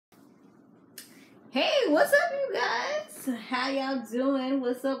Hey, what's up, you guys? How y'all doing?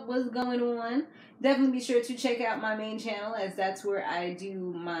 What's up? What's going on? Definitely be sure to check out my main channel, as that's where I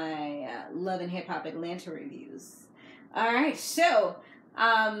do my Love and Hip Hop Atlanta reviews. All right, so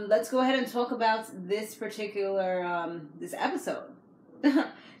let's go ahead and talk about this particular this episode.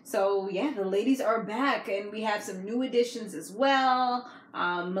 So yeah, the ladies are back, and we have some new additions as well.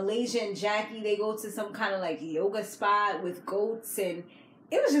 Malaysia and Jackie, they go to some kind of like yoga spot with goats, and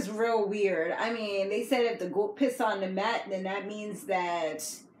it was just real weird. I mean, they said if the goat piss on the mat, then that means that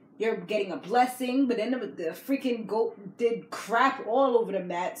you're getting a blessing. But then the freaking goat did crap all over the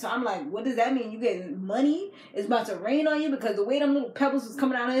mat. So I'm like, what does that mean? You getting money? It's about to rain on you? Because the way them little pebbles was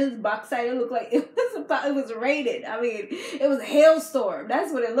coming out of his backside, it looked like it was raining. I mean, it was a hailstorm.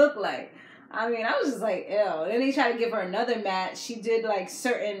 That's what it looked like. I mean, I was just like, ew. Then they tried to give her another mat. She did like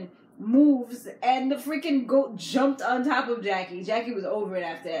certain moves, and the freaking goat jumped on top of Jackie. Jackie was over it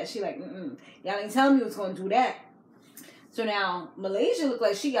after that. She like, y'all ain't telling me what's gonna do that. So now Malaysia looked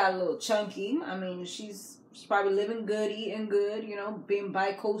like she got a little chunky. I mean, she's probably living good, eating good, you know, being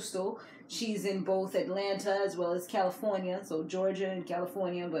bicoastal. She's in both Atlanta as well as California, so Georgia and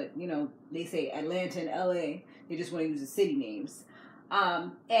California, but you know, they say Atlanta and LA. They just want to use the city names.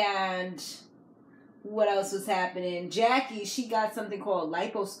 And what else was happening? Jackie, she got something called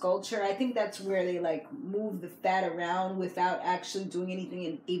Lypo sculter. I think that's where they like move the fat around without actually doing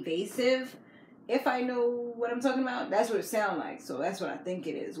anything invasive. If I know what I'm talking about, that's what it sounds like. So that's what I think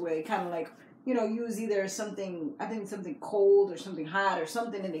it is, where they kind of like, you know, use either something, I think something cold or something hot or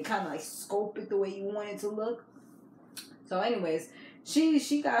something, and they kind of like scope it the way you want it to look. So anyways,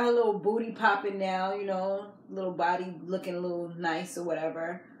 she got her little booty popping now, you know, little body looking a little nice or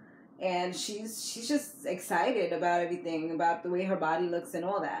whatever. And she's just excited about everything, about the way her body looks and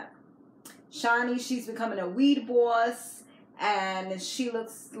all that. Shunie, she's becoming a weed boss, and she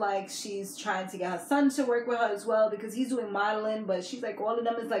looks like she's trying to get her son to work with her as well, because he's doing modeling, but she's like, all of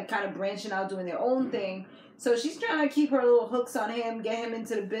them is like kind of branching out, doing their own thing. So she's trying to keep her little hooks on him, get him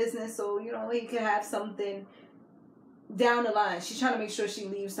into the business so, you know, he can have something down the line. She's trying to make sure she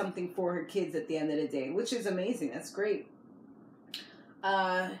leaves something for her kids at the end of the day, which is amazing. That's great.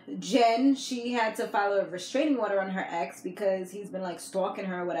 Jen, she had to file a restraining order on her ex because he's been like stalking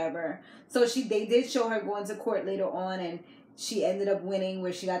her or whatever. So they did show her going to court later on, and she ended up winning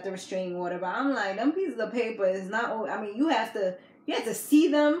where she got the restraining order. But I'm like, them pieces of paper is not, I mean, you have to see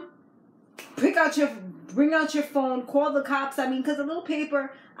them, bring out your phone, call the cops. I mean, because a little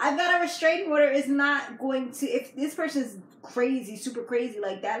paper, I've got a restraining order, is not going to, if this person's crazy, super crazy,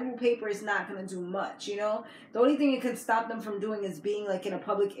 like that little paper is not going to do much, you know? The only thing it can stop them from doing is being like in a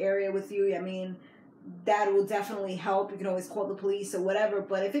public area with you. I mean, that will definitely help. You can always call the police or whatever.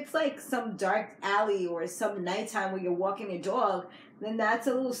 But if it's like some dark alley or some nighttime where you're walking your dog, then that's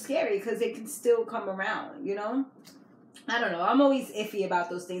a little scary because they can still come around, you know? I don't know. I'm always iffy about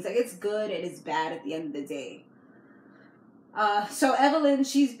those things. Like, it's good and it's bad at the end of the day. So Evelyn,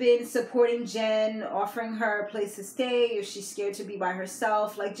 she's been supporting Jen, offering her a place to stay if she's scared to be by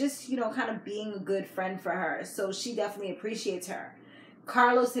herself. Like, just, you know, kind of being a good friend for her. So she definitely appreciates her.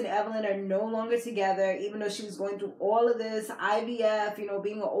 Carlos and Evelyn are no longer together, even though she was going through all of this IVF, you know,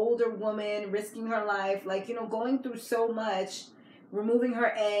 being an older woman, risking her life, like, you know, going through so much, removing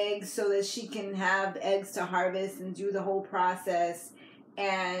her eggs so that she can have eggs to harvest and do the whole process.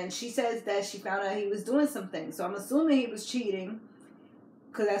 And she says that she found out he was doing something. So I'm assuming he was cheating,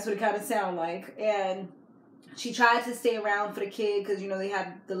 because that's what it kind of sounded like. And she tried to stay around for the kid because, you know, they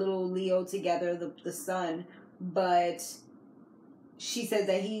had the little Leo together, the son. But she says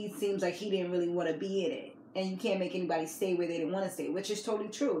that he seems like he didn't really want to be in it. And you can't make anybody stay where they didn't want to stay, which is totally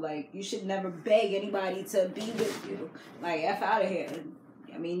true. Like, you should never beg anybody to be with you. Like, F out of here.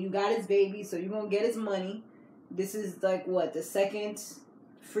 I mean, you got his baby, so you're going to get his money. This is, like, what, the second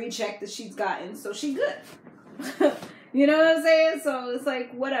free check that she's gotten, so she good. You know what I'm saying? So it's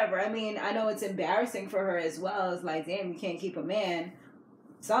like, whatever. I mean, I know it's embarrassing for her as well. It's like, damn, you can't keep a man.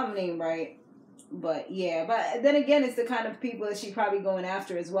 Something ain't right. But, yeah. But then again, it's the kind of people that she's probably going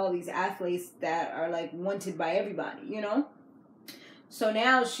after as well. These athletes that are, like, wanted by everybody, you know? So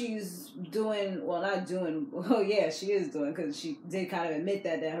now she's doing, well, not doing, well, yeah, she is doing, because she did kind of admit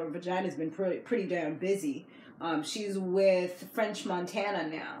that her vagina's been pretty damn busy. She's with French Montana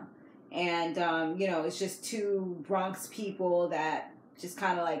now. And, you know, it's just two Bronx people that just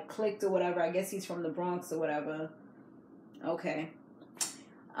kind of, like, clicked or whatever. I guess he's from the Bronx or whatever. Okay.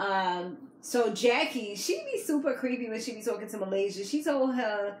 So Jackie, she be super creepy when she be talking to Malaysia. She told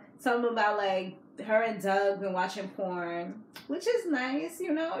her something about, like, her and Doug been watching porn, which is nice,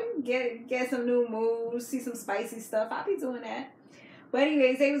 you know. You get some new moves, see some spicy stuff. I'll be doing that. But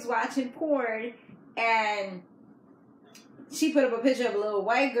anyways, they was watching porn, And she put up a picture of a little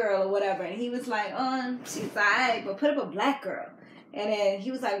white girl or whatever, and he was like, she's alright, but put up a black girl. And then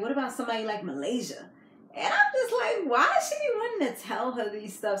he was like, what about somebody like Malaysia? And I'm just like, why is she wanting to tell her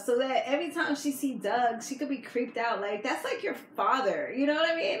these stuff so that every time she see Doug, she could be creeped out? Like, that's like your father. You know what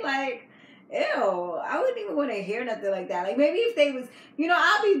I mean? Like, ew. I wouldn't even want to hear nothing like that. Like, maybe if they was,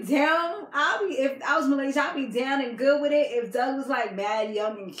 I'll be down. If I was Malaysia, I'd be down and good with it if Doug was like mad,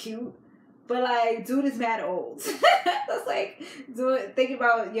 young, and cute. But like, dude is mad old. That's like, thinking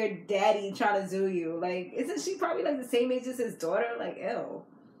about your daddy trying to do you. Like, isn't she probably like the same age as his daughter? Like, ew.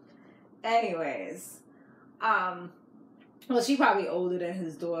 Anyways. Well, she probably older than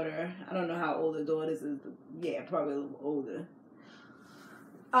his daughter. I don't know how old the daughter is, but yeah, probably a little older.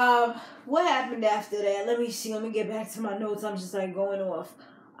 What happened after that? Let me see. Let me get back to my notes. I'm just like going off.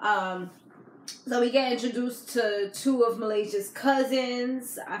 So we get introduced to two of Malaysia's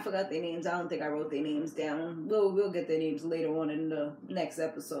cousins. I forgot their names. I don't think I wrote their names down. We'll get their names later on in the next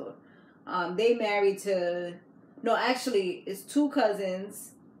episode. They married to... No, actually, it's two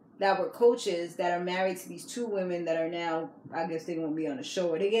cousins that were coaches that are married to these two women that are now, I guess they won't be on the show.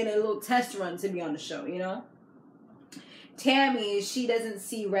 Or they get a little test run to be on the show, Tammy, she doesn't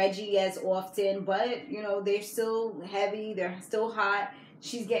see Reggie as often, but, they're still heavy. They're still hot.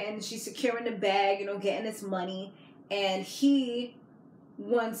 She's securing the bag, getting this money. And he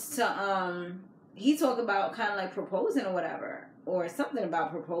wants to, he talked about kind of like proposing or whatever. Or something about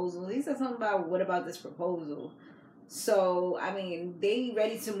proposal. He said something about, what about this proposal? So, I mean, they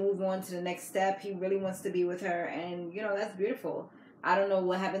ready to move on to the next step. He really wants to be with her. And, that's beautiful. I don't know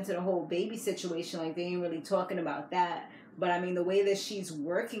what happened to the whole baby situation. Like, they ain't really talking about that. But, I mean, the way that she's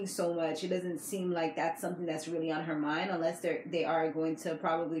working so much, it doesn't seem like that's something that's really on her mind. Unless they are going to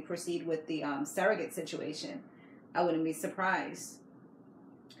probably proceed with the surrogate situation. I wouldn't be surprised.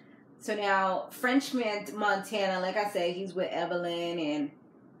 So, now, Frenchman Montana, like I said, he's with Evelyn and...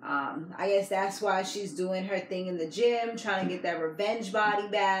 I guess that's why she's doing her thing in the gym, trying to get that revenge body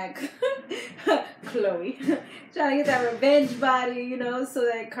back. Chloe. Trying to get that revenge body, so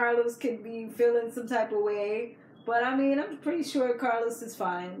that Carlos can be feeling some type of way. But, I mean, I'm pretty sure Carlos is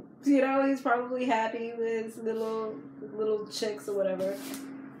fine. He's probably happy with his little chicks or whatever.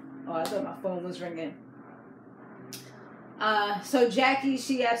 Oh, I thought my phone was ringing. So Jackie,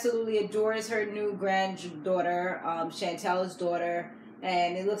 she absolutely adores her new granddaughter, Chantel's daughter.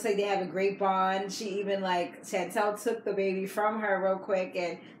 And it looks like they have a great bond. She even, Chantel took the baby from her real quick.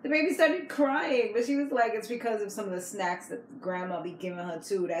 And the baby started crying. But she was like, it's because of some of the snacks that grandma be giving her,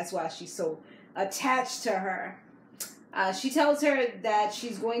 too. That's why she's so attached to her. She tells her that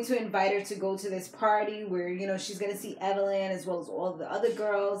she's going to invite her to go to this party where, she's going to see Evelyn as well as all the other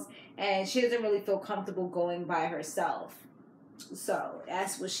girls. And she doesn't really feel comfortable going by herself. So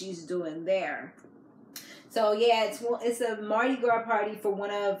that's what she's doing there. So, yeah, it's a Mardi Gras party for one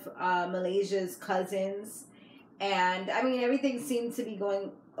of Malaysia's cousins. And, I mean, everything seemed to be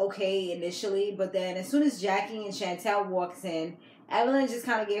going okay initially. But then as soon as Jackie and Chantel walks in, Evelyn just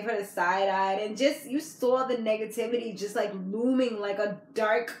kind of gave her the side-eye. And you saw the negativity just, looming like a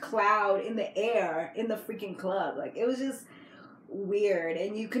dark cloud in the air in the freaking club. It was just weird.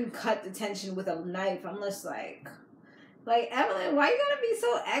 And you can cut the tension with a knife. I'm just Evelyn, why you gotta be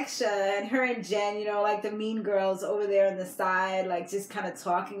so extra? And her and Jen, the mean girls over there on the side, just kind of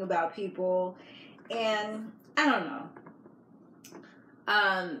talking about people. And I don't know.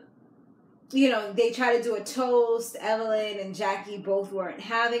 They try to do a toast. Evelyn and Jackie both weren't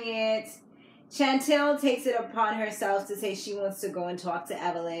having it. Chantel takes it upon herself to say she wants to go and talk to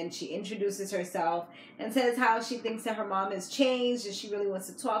Evelyn. She introduces herself and says how she thinks that her mom has changed and she really wants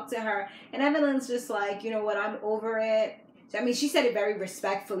to talk to her. And Evelyn's just like, you know what, I'm over it. I mean, she said it very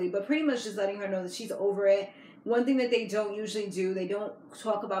respectfully, but pretty much just letting her know that she's over it. One thing that they don't usually do, they don't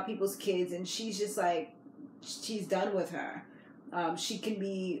talk about people's kids, and she's just like, she's done with her. She can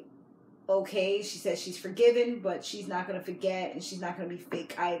be okay. She says she's forgiven, but she's not going to forget, and she's not going to be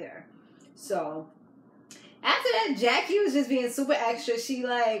fake either. So, after that, Jackie was just being super extra. She,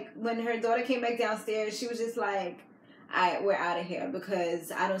 when her daughter came back downstairs, she was just like, alright, we're out of here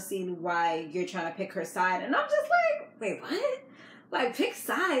because I don't see why you're trying to pick her side. And I'm just like, wait, what? Pick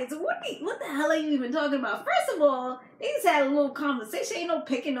sides? What the hell are you even talking about? First of all, they just had a little conversation. Ain't no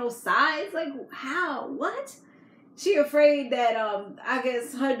picking no sides. How? What? She afraid that, I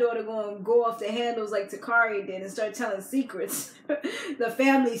guess her daughter going to go off the handles like Takari did and start telling secrets, the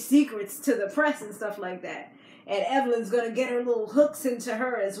family secrets to the press and stuff like that. And Evelyn's going to get her little hooks into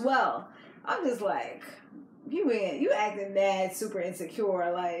her as well. I'm just like, you acting mad, super insecure.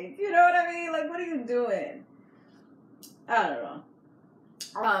 You know what I mean? What are you doing? I don't know.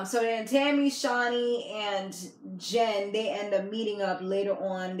 So then Tammy, Shunie, and Jen, they end up meeting up later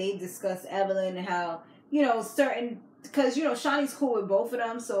on. They discuss Evelyn and how, you know, certain, because, you know, Shawnee's cool with both of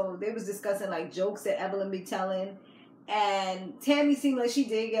them, so they was discussing, like, jokes that Evelyn be telling. And Tammy seemed like she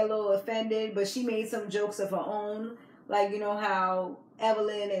did get a little offended, but she made some jokes of her own. Like, you know, how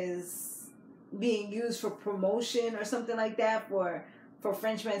Evelyn is being used for promotion or something like that for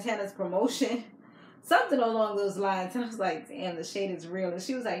French Montana's promotion. Something along those lines. And I was like, damn, the shade is real. And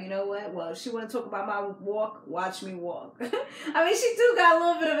she was like, you know what? Well, if she want to talk about my walk, watch me walk. I mean, she do got a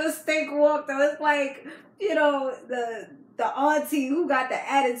little bit of a stink walk, though. It's like, you know, the auntie who got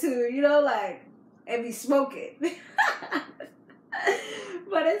the attitude, you know, like, and be smoking.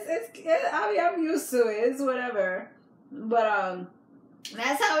 But I mean, I'm used to it. It's whatever. But,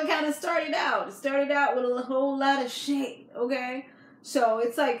 that's how it kind of started out. It started out with a whole lot of shade, okay? So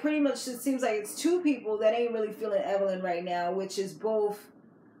it's like pretty much it seems like it's two people that ain't really feeling Evelyn right now, which is both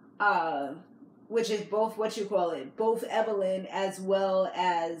what you call it, both Evelyn as well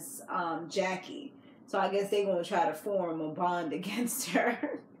as Jacki. So I guess they're gonna try to form a bond against her.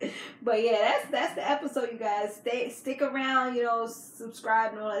 But yeah, that's the episode, you guys. Stick around, you know,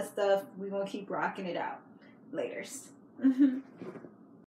 subscribe and all that stuff. We're gonna keep rocking it out. Laters.